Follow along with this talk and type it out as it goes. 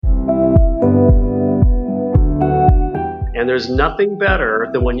And there's nothing better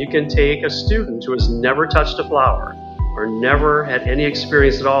than when you can take a student who has never touched a flower or never had any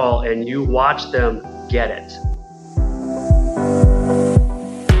experience at all, and you watch them get it.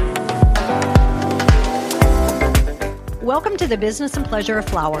 Welcome to the Business and Pleasure of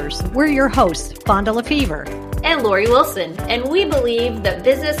Flowers. We're your hosts, Fonda Lefevre and Lori Wilson, and we believe that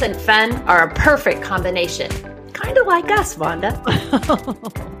business and fun are a perfect combination. Kind of like us, Fonda.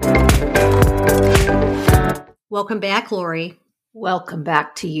 Welcome back, Lori. Welcome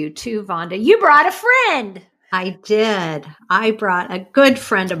back to you too, Fonda. You brought a friend. I did. I brought a good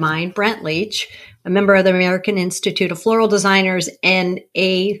friend of mine, Brent Leech, a member of the American Institute of Floral Designers and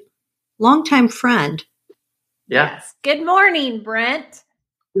a longtime friend. Yes. Good morning, Brent.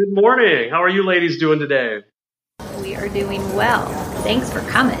 Good morning. How are you ladies doing today? We are doing well. Thanks for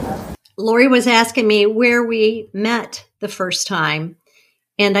coming. Lori was asking me where we met the first time.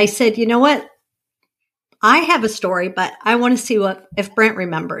 And I said, you know what? I have a story, but I want to see if Brent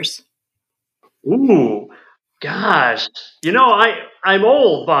remembers. Ooh, gosh. You know, I'm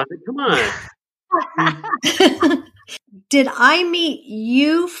old, Fonda. Come on. Did I meet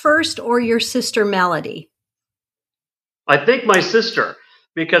you first or your sister Melody? I think my sister,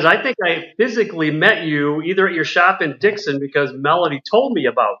 because I think I physically met you either at your shop in Dixon because Melody told me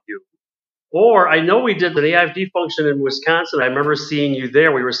about you, or I know we did an AIFD function in Wisconsin. I remember seeing you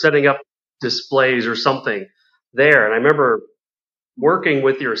there. We were setting up displays or something there, and I remember working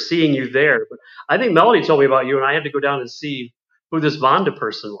with you or seeing you there. But I think Melody told me about you, and I had to go down and see who this Vonda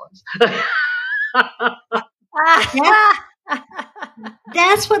person was.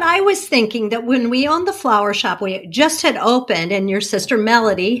 That's what I was thinking, that when we owned the flower shop, we just had opened and your sister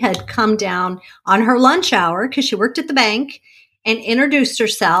Melody had come down on her lunch hour because she worked at the bank and introduced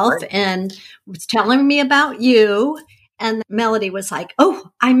herself and was telling me about you. And Melody was like,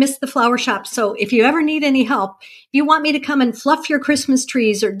 oh, I missed the flower shop. So if you ever need any help, if you want me to come and fluff your Christmas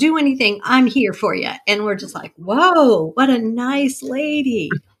trees or do anything, I'm here for you. And we're just like, whoa, what a nice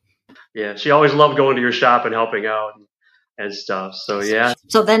lady. Yeah, she always loved going to your shop and helping out and stuff. So, yeah.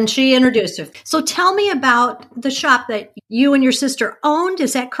 So then she introduced her. So tell me about the shop that you and your sister owned.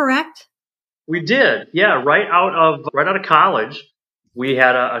 Is that correct? We did. Yeah. Right out of college, we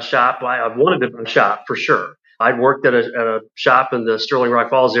had a shop. I wanted a shop for sure. I'd worked at a shop in the Sterling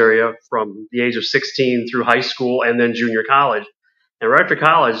Rock Falls area from the age of 16 through high school and then junior college. And right after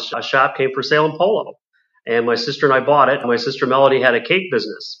college, a shop came for sale in Polo. And my sister and I bought it. My sister Melody had a cake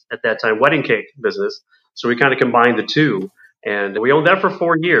business at that time, wedding cake business. So we kind of combined the two. And we owned that for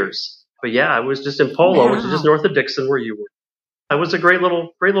 4 years. But yeah, I was just in Polo, which is just north of Dixon where you were. It was a great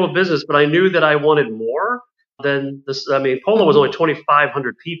little business, but I knew that I wanted more than this. I mean, Polo was only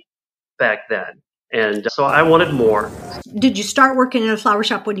 2,500 people back then. And so I wanted more. Did you start working in a flower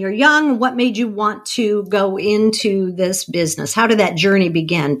shop when you were young? What made you want to go into this business? How did that journey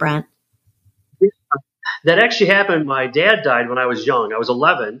begin, Brent? That actually happened. My dad died when I was young. I was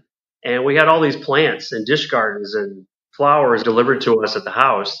 11, and we had all these plants and dish gardens and flowers delivered to us at the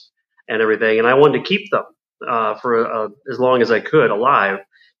house and everything. And I wanted to keep them for as long as I could alive.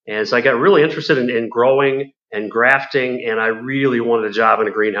 And so I got really interested in growing and grafting, and I really wanted a job in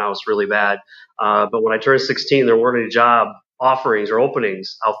a greenhouse really bad. But when I turned 16, there weren't any job offerings or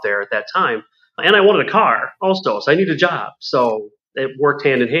openings out there at that time. And I wanted a car also, so I needed a job. So it worked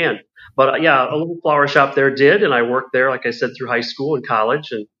hand in hand. But yeah, a little flower shop there did, and I worked there, like I said, through high school and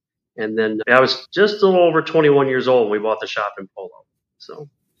college. And then I was just a little over 21 years old when we bought the shop in Polo. So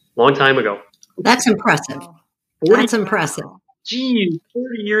long time ago. That's impressive. That's impressive. Geez,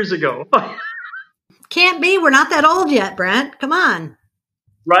 40 years ago. Can't be. We're not that old yet, Brent. Come on.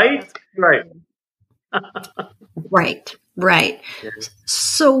 Right? Right. Yes.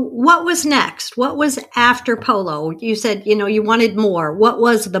 So what was next? What was after Polo? You said, you wanted more. What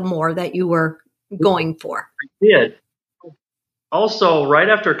was the more that you were going for? I did. Also, right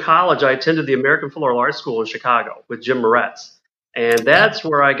after college, I attended the American Floral Art School in Chicago with Jim Moretz. And that's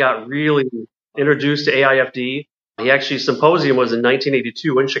where I got really introduced to AIFD. Symposium was in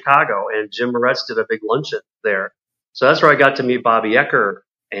 1982 in Chicago, and Jim Moretz did a big luncheon there. So that's where I got to meet Bobby Ecker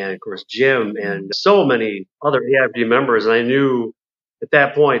and, of course, Jim and so many other AIFD members. And I knew at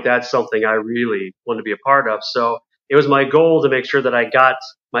that point that's something I really wanted to be a part of. So it was my goal to make sure that I got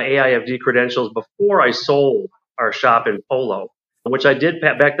my AIFD credentials before I sold our shop in Polo, which I did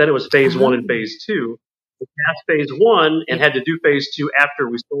back then. It was phase 1 and phase 2. We passed phase 1 and had to do phase 2 after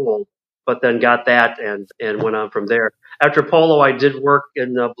we sold, but then got that and went on from there. After Polo, I did work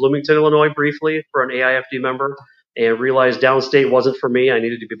in Bloomington, Illinois briefly for an AIFD member and realized downstate wasn't for me. I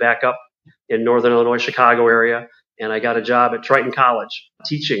needed to be back up in Northern Illinois, Chicago area. And I got a job at Triton College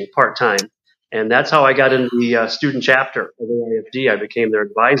teaching part-time. And that's how I got into the student chapter of AIFD. I became their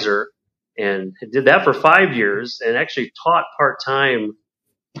advisor and did that for 5 years and actually taught part-time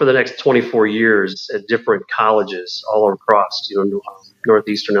for the next 24 years at different colleges all across,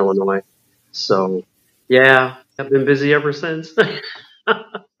 northeastern Illinois. So, yeah, I've been busy ever since.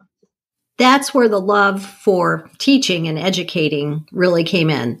 That's where the love for teaching and educating really came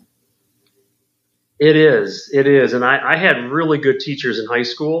in. It is. And I had really good teachers in high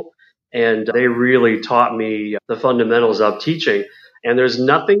school, and they really taught me the fundamentals of teaching. And there's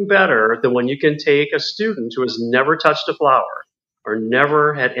nothing better than when you can take a student who has never touched a flower or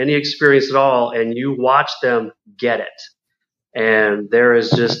never had any experience at all, and you watch them get it. And there is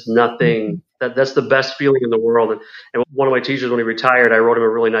just nothing that's the best feeling in the world. And one of my teachers, when he retired, I wrote him a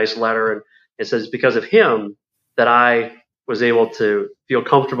really nice letter, and it says, because of him that I was able to feel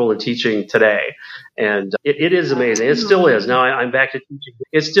comfortable in teaching today. And it is amazing. It still is. Now I'm back to teaching.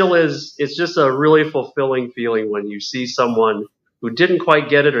 It still is. It's just a really fulfilling feeling when you see someone who didn't quite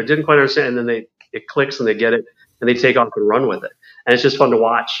get it or didn't quite understand, and then it clicks and they get it and they take off and run with it. And it's just fun to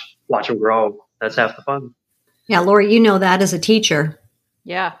watch them grow. That's half the fun. Yeah, Lori, you know that as a teacher.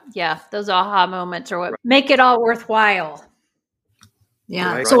 Yeah. Those aha moments are what make it all worthwhile.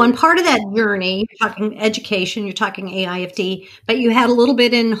 Yeah. Right. So on part of that journey, you're talking education, you're talking AIFD, but you had a little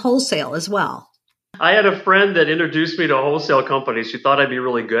bit in wholesale as well. I had a friend that introduced me to a wholesale company. She thought I'd be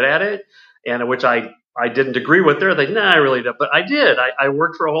really good at it, and which I didn't agree with her. Like, nah, I really don't. But I did. I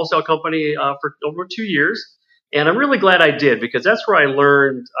worked for a wholesale company for over 2 years. And I'm really glad I did, because that's where I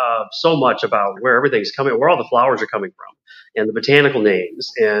learned so much about where everything's coming, where all the flowers are coming from, and the botanical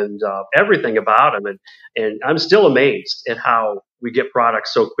names, and everything about them. And I'm still amazed at how we get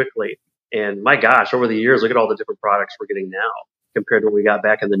products so quickly. And my gosh, over the years, look at all the different products we're getting now compared to what we got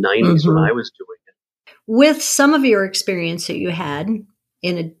back in the 90s when I was doing it. With some of your experience that you had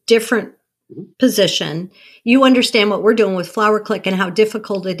in a different position, you understand what we're doing with Flower Click and how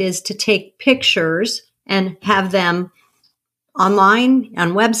difficult it is to take pictures and have them online,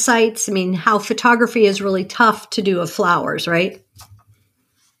 on websites. I mean, how photography is really tough to do of flowers, right?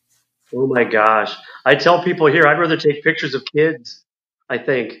 Oh my gosh. I tell people here, I'd rather take pictures of kids, I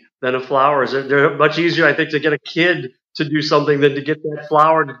think, than of flowers. They're much easier, I think, to get a kid to do something than to get that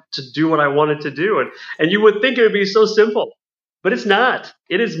flower to do what I want it to do. And you would think it would be so simple, but it's not.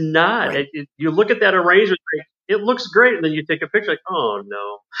 It is not. Right. You look at that arrangement, it looks great, and then you take a picture like, oh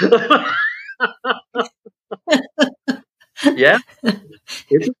no. Yeah,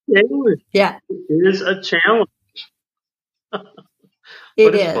 it's a challenge. Yeah, it is a challenge.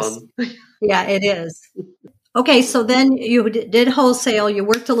 It is. Fun. Yeah, it is. Okay, so then you did wholesale. You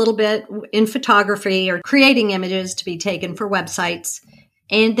worked a little bit in photography or creating images to be taken for websites,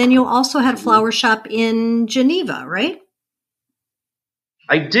 and then you also had a flower shop in Geneva, right?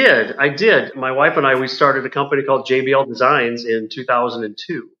 I did. My wife and I, we started a company called JBL Designs in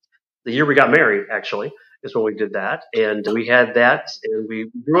 2002. The year we got married, actually, is when we did that. And we had that, and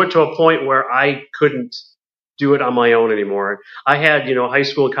we grew it to a point where I couldn't do it on my own anymore. I had, high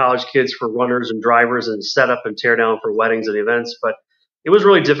school and college kids for runners and drivers and set up and tear down for weddings and events, but it was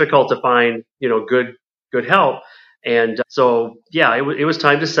really difficult to find, good help. And so, yeah, it was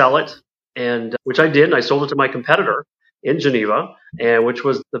time to sell it, and which I did. And I sold it to my competitor in Geneva, and which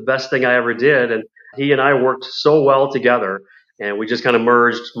was the best thing I ever did. And he and I worked so well together. And we just kind of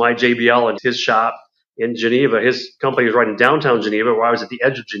merged my JBL and his shop in Geneva. His company was right in downtown Geneva, where I was at the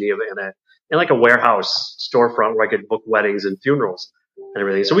edge of Geneva in like a warehouse storefront where I could book weddings and funerals and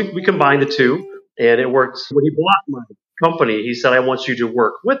everything. So we combined the two, and it worked. When he bought my company, he said, I want you to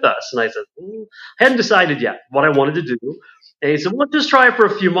work with us. And I said, I hadn't decided yet what I wanted to do. And he said, well, just try it for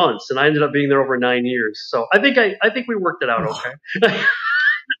a few months. And I ended up being there over 9 years. So I think we worked it out okay.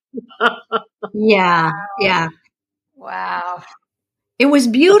 Yeah. Wow. It was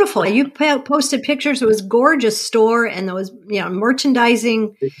beautiful. You posted pictures. It was a gorgeous store, and there was,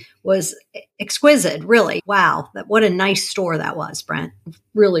 merchandising was exquisite, really. Wow. What a nice store that was, Brent.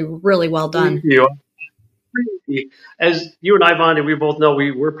 Really, really well done. Thank you. As you and I, Vonda, we both know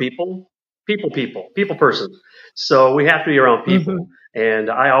we're people persons. So we have to be around people. Mm-hmm. And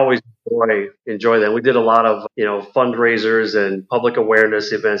I always enjoy that. We did a lot of, fundraisers and public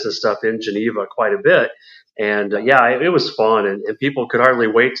awareness events and stuff in Geneva quite a bit. And it was fun, and people could hardly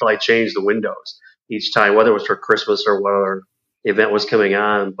wait till I changed the windows each time, whether it was for Christmas or whatever event was coming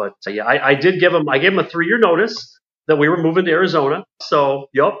on. But I gave them a 3-year notice that we were moving to Arizona. So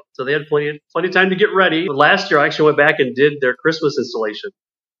they had plenty of time to get ready. But last year, I actually went back and did their Christmas installation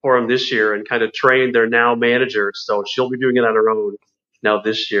for them this year and kind of trained their now manager. So she'll be doing it on her own now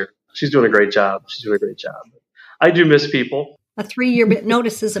this year. She's doing a great job. I do miss people. A 3-year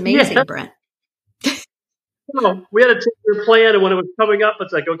notice is amazing, Brent. No, we had a 10-year plan, and when it was coming up,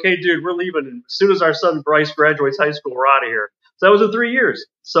 it's like, okay, dude, we're leaving. And as soon as our son Bryce graduates high school, we're out of here. So that was in 3 years.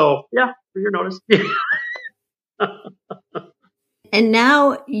 So yeah, for your notice. And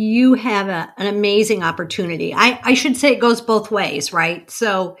now you have an amazing opportunity. I should say it goes both ways, right?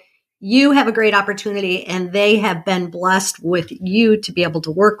 So you have a great opportunity and they have been blessed with you to be able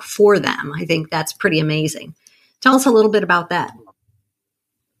to work for them. I think that's pretty amazing. Tell us a little bit about that.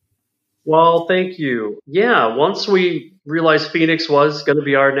 Well, thank you. Yeah, once we realized Phoenix was going to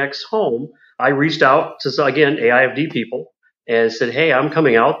be our next home, I reached out to, again, AIFD people and said, hey, I'm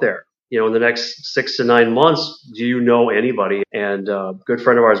coming out there. In the next 6 to 9 months, do you know anybody? And a good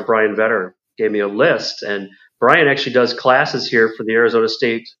friend of ours, Brian Vetter, gave me a list. And Brian actually does classes here for the Arizona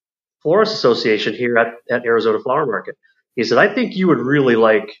State Florist Association here at Arizona Flower Market. He said, I think you would really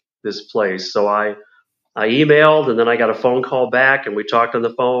like this place. So I emailed, and then I got a phone call back, and we talked on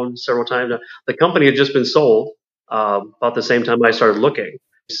the phone several times. The company had just been sold about the same time I started looking.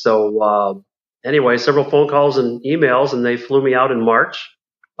 So anyway, several phone calls and emails, and they flew me out in March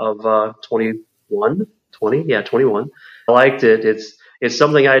of 21. I liked it. It's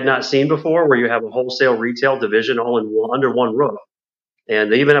something I had not seen before, where you have a wholesale retail division all under one roof.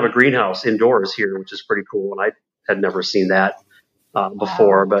 And they even have a greenhouse indoors here, which is pretty cool. And I had never seen that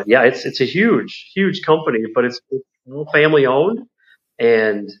before. But yeah, it's a huge company, but it's family owned,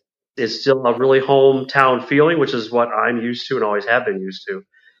 and it's still a really hometown feeling, which is what I'm used to and always have been used to.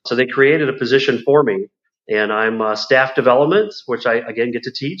 So they created a position for me, and I'm staff development, which I again get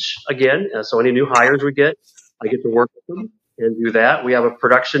to teach again. So any new hires we get, I get to work with them and do that. We have a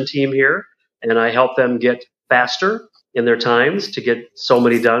production team here, and I help them get faster in their times to get so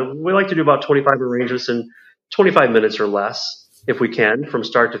many done. We like to do about 25 arrangements in 25 minutes or less, if we can, from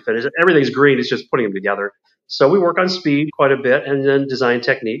start to finish. Everything's green. It's just putting them together. So we work on speed quite a bit, and then design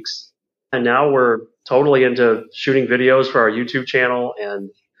techniques. And now we're totally into shooting videos for our YouTube channel, and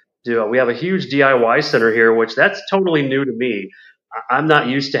we have a huge DIY center here, which that's totally new to me. I'm not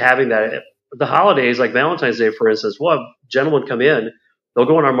used to having that. The holidays, like Valentine's Day, for instance, we'll have gentlemen come in. They'll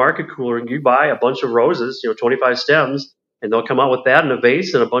go in our market cooler, and you buy a bunch of roses, 25 stems, and they'll come out with that in a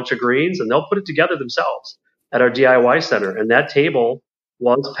vase and a bunch of greens, and they'll put it together themselves at our DIY center. And that table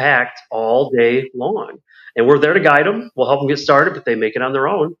was packed all day long. And we're there to guide them. We'll help them get started, but they make it on their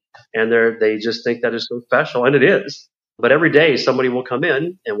own. And they just think that is so special. And it is. But every day somebody will come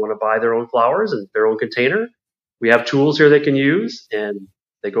in and want to buy their own flowers and their own container. We have tools here they can use, and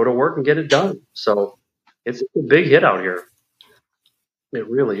they go to work and get it done. So it's a big hit out here. It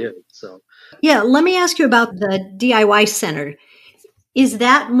really is. So yeah, let me ask you about the DIY center. Is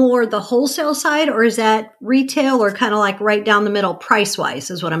that more the wholesale side, or is that retail, or kind of like right down the middle price wise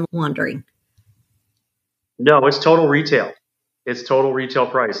is what I'm wondering? No, it's total retail. It's total retail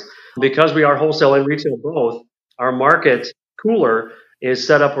price. Because we are wholesale and retail both, our market cooler is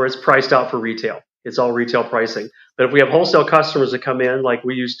set up where it's priced out for retail. It's all retail pricing. But if we have wholesale customers that come in, like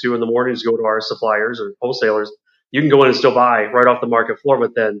we used to in the mornings, go to our suppliers or wholesalers, you can go in and still buy right off the market floor,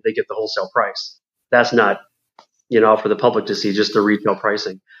 but then they get the wholesale price. That's not for the public to see, just the retail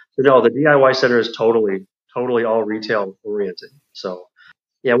pricing. So no, the DIY center is totally all retail oriented. So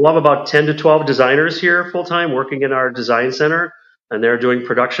yeah, we'll have about 10 to 12 designers here full time working in our design center, and they're doing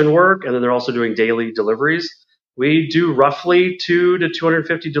production work, and then they're also doing daily deliveries. We do roughly 2 to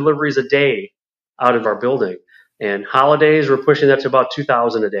 250 deliveries a day out of our building. And holidays, we're pushing that to about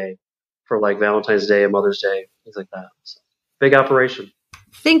 2,000 a day for like Valentine's Day and Mother's Day, things like that. So, big operation.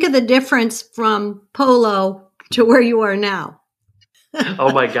 Think of the difference from Polo to where you are now.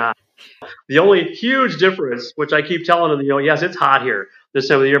 Oh my God. The only huge difference, which I keep telling them, yes, it's hot here this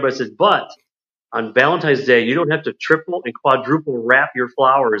time of the year, but I said, but on Valentine's Day, you don't have to triple and quadruple wrap your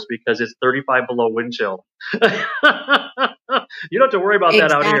flowers because it's 35 below wind chill. You don't have to worry about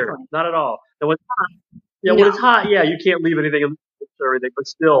that out here. Not at all. And when it's hot, you can't leave anything in or everything, but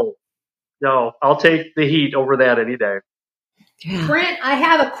still, no, I'll take the heat over that any day. Yeah. Brent, I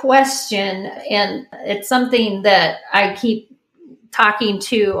have a question, and it's something that I keep talking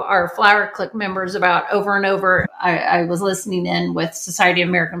to our Flower Click members about over and over. I was listening in with Society of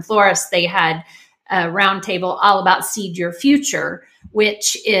American Florists. They had a roundtable all about Seed Your Future,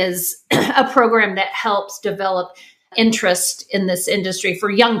 which is a program that helps develop interest in this industry for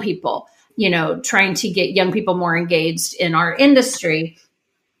young people, trying to get young people more engaged in our industry.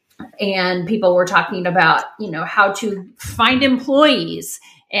 And people were talking about, how to find employees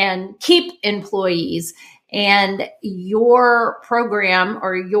and keep employees. And your program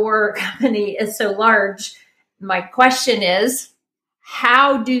or your company is so large. My question is,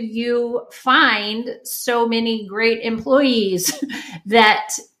 how do you find so many great employees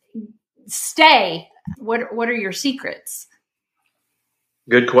that stay What are your secrets?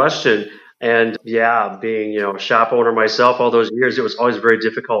 Good question. And yeah, being, a shop owner myself all those years, it was always very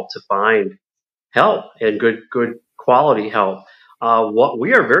difficult to find help and good quality help. What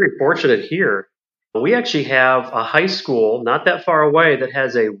we are very fortunate here. We actually have a high school not that far away that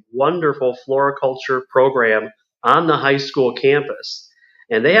has a wonderful floriculture program on the high school campus.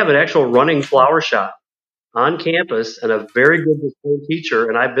 And they have an actual running flower shop on campus and a very good teacher.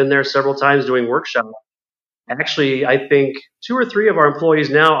 And I've been there several times doing workshops. Actually, I think 2 or 3 of our employees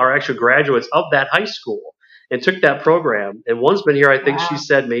now are actually graduates of that high school and took that program. And one's been here, I think she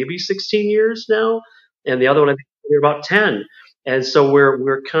said maybe 16 years now, and the other one I think they're about 10. And so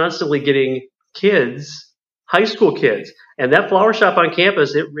we're constantly getting kids, high school kids, and that flower shop on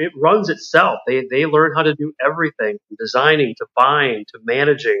campus it runs itself. They learn how to do everything, from designing to buying to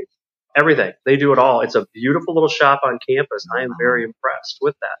managing, everything. They do it all. It's a beautiful little shop on campus. I am very impressed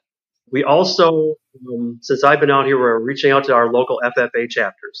with that. We also, since I've been out here, we're reaching out to our local FFA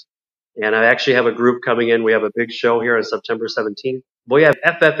chapters. And I actually have a group coming in. We have a big show here on September 17th. We have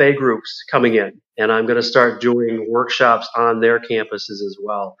FFA groups coming in, and I'm going to start doing workshops on their campuses as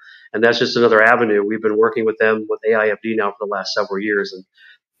well. And that's just another avenue. We've been working with them with AIFD now for the last several years.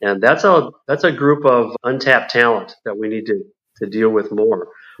 And that's a group of untapped talent that we need to deal with more.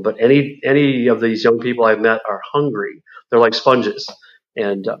 But any of these young people I've met are hungry. They're like sponges.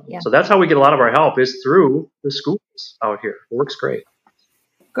 And so that's how we get a lot of our help is through the schools out here. It works great.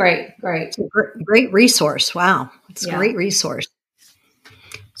 Great. It's a great resource. Wow. It's a great resource.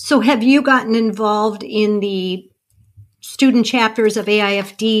 So have you gotten involved in the student chapters of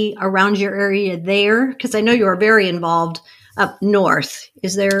AIFD around your area there? Because I know you are very involved up north.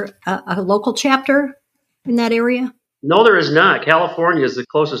 Is there a local chapter in that area? No, there is not. California is the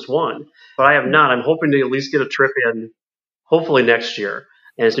closest one, but I have not. I'm hoping to at least get a trip in hopefully next year,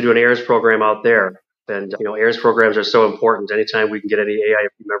 and it's to do an AIRS program out there. And, AIRS programs are so important. Anytime we can get any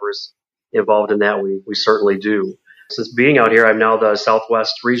AIFD members involved in that, we certainly do. Since being out here, I'm now the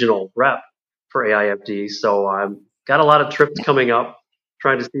Southwest Regional Rep for AIFD. So I've got a lot of trips coming up,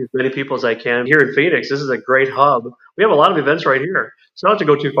 trying to see as many people as I can. Here in Phoenix, this is a great hub. We have a lot of events right here. So I don't have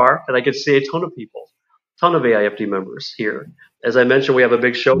to go too far, and I get to see a ton of people, ton of AIFD members here. As I mentioned, we have a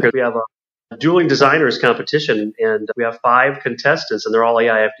big show here. We have a dueling designers competition, and we have 5 contestants, and they're all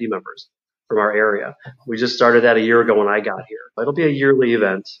AIFD members from our area. We just started that a year ago when I got here. It'll be a yearly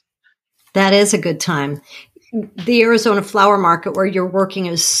event. That is a good time. The Arizona Flower Market, where you're working,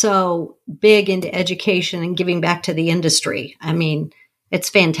 is so big into education and giving back to the industry. I mean, it's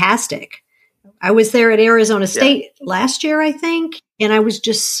fantastic. I was there at Arizona State last year, I think, and I was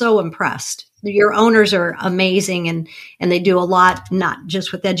just so impressed. Your owners are amazing, and they do a lot, not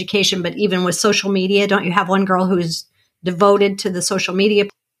just with education, but even with social media. Don't you have one girl who's devoted to the social media?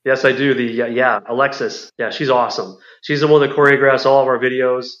 Yes, I do. Alexis. Yeah, she's awesome. She's the one that choreographs all of our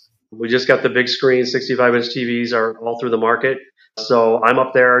videos. We just got the big screen, 65-inch TVs are all through the market. So I'm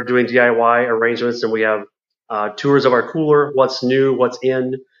up there doing DIY arrangements, and we have tours of our cooler, what's new, what's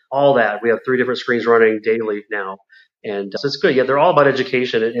in, all that. We have 3 different screens running daily now. And so it's good. Yeah, they're all about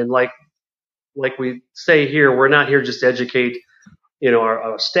education. And like we say here, we're not here just to educate,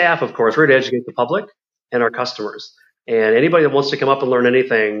 our staff, of course. We're here to educate the public and our customers. And anybody that wants to come up and learn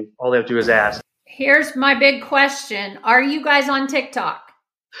anything, all they have to do is ask. Here's my big question. Are you guys on TikTok?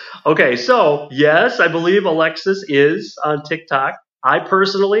 Okay, so yes, I believe Alexis is on TikTok. I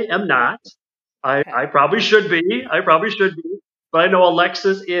personally am not. I probably should be. But I know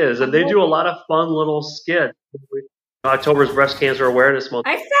Alexis is. And they do a lot of fun little skits. October's Breast Cancer Awareness Month.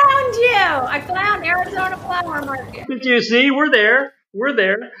 I found you. I found Arizona Flower Market. Did you see? We're there.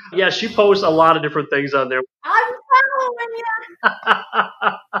 Yeah, she posts a lot of different things on there. I'm following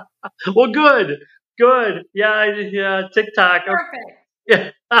you. Well, good. Yeah, TikTok. Perfect.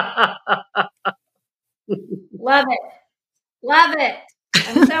 Yeah. Love it.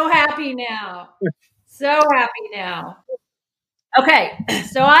 I'm so happy now. Okay,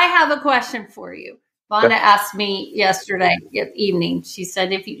 so I have a question for you. Vonda asked me yesterday evening. She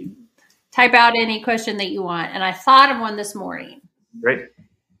said, if you type out any question that you want, and I thought of one this morning. Great.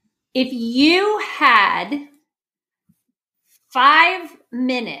 If you had 5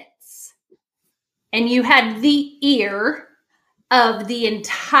 minutes and you had the ear of the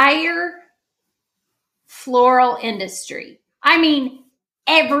entire floral industry, I mean,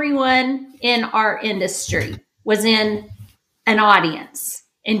 everyone in our industry was in an audience,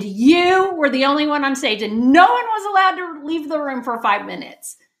 and you were the only one on stage, and no one was allowed to leave the room for 5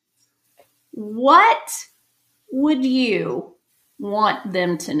 minutes, what would you want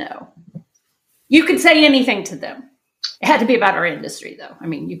them to know? You could say anything to them. It had to be about our industry, though. I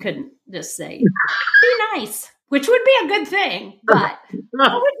mean, you couldn't just say, be nice, which would be a good thing. But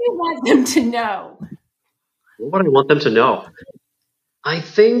what would you want them to know? What would I want them to know? I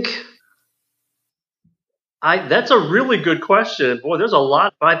think that's a really good question. Boy, there's a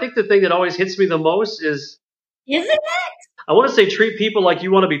lot. But I think the thing that always hits me the most is, Isn't it? I want to say treat people like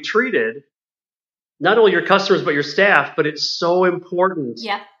you want to be treated. Not only your customers, but your staff. But it's so important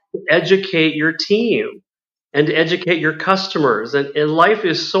to educate your team and to educate your customers. And life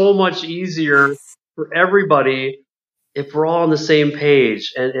is so much easier for everybody if we're all on the same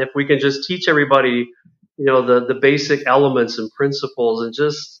page. And if we can just teach everybody, the basic elements and principles, and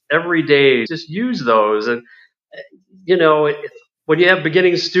just every day, just use those. And, when you have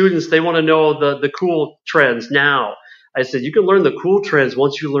beginning students, they want to know the cool trends now. I said, you can learn the cool trends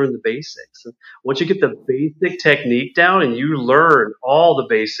once you learn the basics. And once you get the basic technique down and you learn all the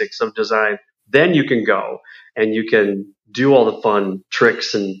basics of design, then you can go and you can do all the fun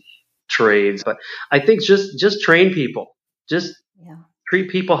tricks and trades. But I think just train people. Just treat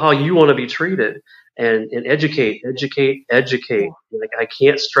people how you want to be treated, and educate. Like, I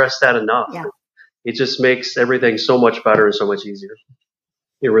can't stress that enough. Yeah. It just makes everything so much better and so much easier.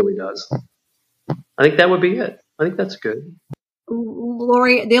 It really does. I think that would be it. I think that's good.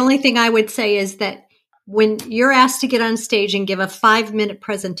 Lori, the only thing I would say is that when you're asked to get on stage and give a 5-minute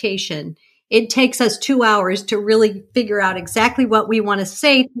presentation, it takes us 2 hours to really figure out exactly what we want to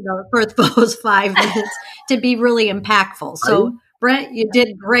say for those 5 minutes to be really impactful. So, Brent, you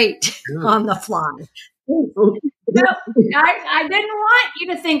did great on the fly. No, I didn't want you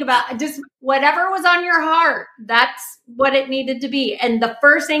to think about just whatever was on your heart. That's what it needed to be. And the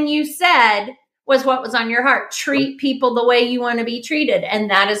first thing you said was what was on your heart. Treat people the way you want to be treated. And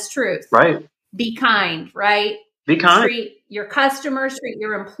that is truth. Right. Be kind, right? Be kind. Treat your customers, treat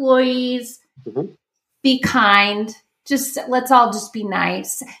your employees. Mm-hmm. Be kind. Let's all just be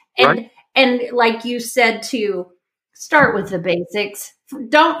nice. And like you said, to start with the basics.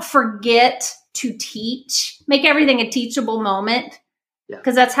 Don't forget to teach. Make everything a teachable moment,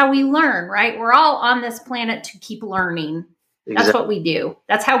 because that's how we learn, right? We're all on this planet to keep learning. That's what we do.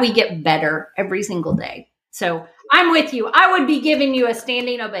 That's how we get better every single day. So I'm with you. I would be giving you a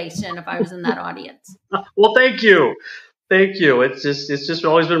standing ovation if I was in that audience. Well, thank you. Thank you. It's just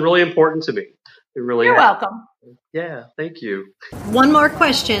always been really important to me. It really You're welcome. Yeah, thank you. One more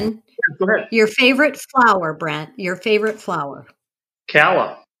question. Go ahead. Your favorite flower, Brent? Your favorite flower?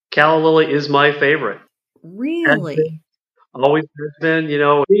 Calla. Calla lily is my favorite. Really? Always has been.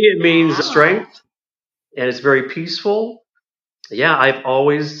 To me, it means strength, and it's very peaceful. Yeah, I've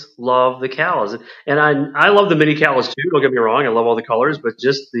always loved the callas. And I love the mini callas too, don't get me wrong. I love all the colors, but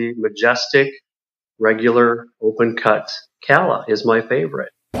just the majestic, regular, open cut calla is my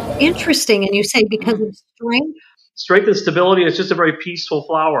favorite. Interesting. And you say because of strength? Strength and stability. It's just a very peaceful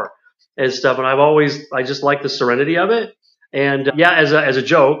flower and stuff. And I just like the serenity of it. And as a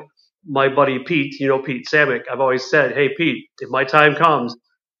joke, my buddy Pete, Pete Samick, I've always said, hey, Pete, if my time comes,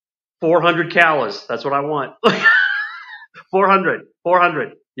 400 callas. That's what I want. 400.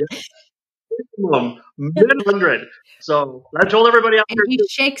 Yeah. Minimum 100. So I told everybody out there. And he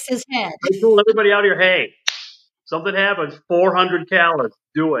shakes his head. I told everybody out here, hey, something happens, 400 callas.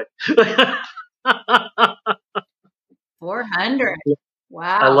 Do it. 400.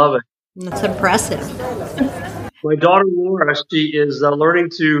 Wow. I love it. That's impressive. My daughter Laura, she is learning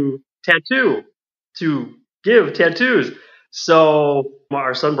to give tattoos. So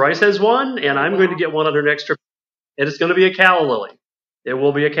our son Bryce has one, and I'm going to get one on her next trip. And it's going to be a calla lily. It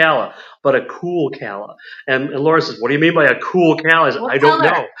will be a calla, but a cool calla. And Laura says, what do you mean by a cool calla? I don't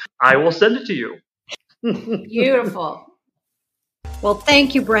know. I will send it to you. Beautiful. Well,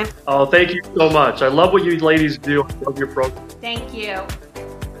 thank you, Brent. Oh, thank you so much. I love what you ladies do. I love your program. Thank you.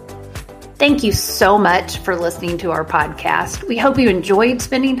 Thank you so much for listening to our podcast. We hope you enjoyed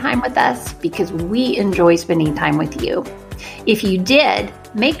spending time with us, because we enjoy spending time with you. If you did,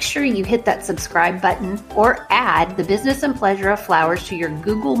 make sure you hit that subscribe button or add the business and pleasure of flowers to your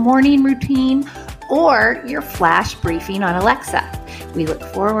Google morning routine or your flash briefing on Alexa. We look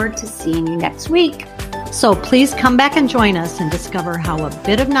forward to seeing you next week. So please come back and join us and discover how a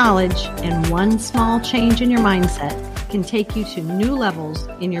bit of knowledge and one small change in your mindset can take you to new levels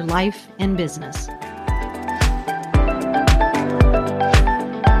in your life and business.